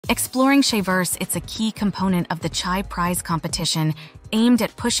Exploring Chaiverse, it's a key component of the Chai Prize competition aimed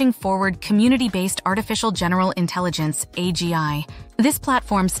at pushing forward community-based artificial general intelligence (AGI). This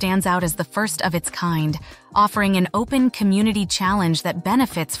platform stands out as the first of its kind, offering an open community challenge that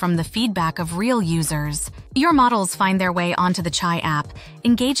benefits from the feedback of real users. Your models find their way onto the Chai app,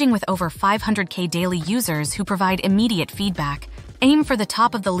 engaging with over 500K daily users who provide immediate feedback. Aim for the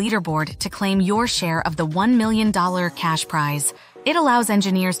top of the leaderboard to claim your share of the $1 million cash prize. It allows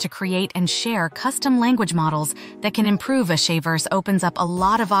engineers to create and share custom language models that can improve. A Chaiverse opens up a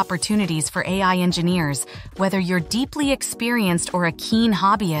lot of opportunities for AI engineers, whether you're deeply experienced or a keen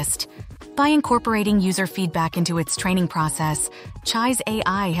hobbyist. By incorporating user feedback into its training process, Chai's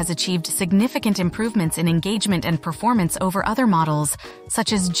AI has achieved significant improvements in engagement and performance over other models,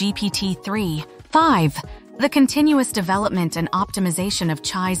 such as GPT-3. 5. The continuous development and optimization of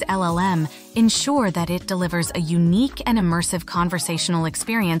Chai's LLM ensure that it delivers a unique and immersive conversational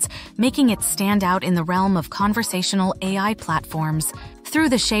experience, making it stand out in the realm of conversational AI platforms. Through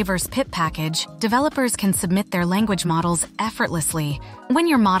the Chaiverse PIP package, developers can submit their language models effortlessly. When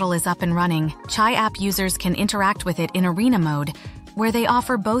your model is up and running, Chai app users can interact with it in arena mode, where they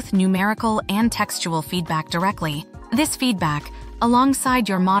offer both numerical and textual feedback directly. This feedback, alongside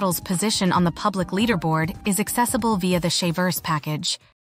your model's position on the public leaderboard, is accessible via the Chaiverse package.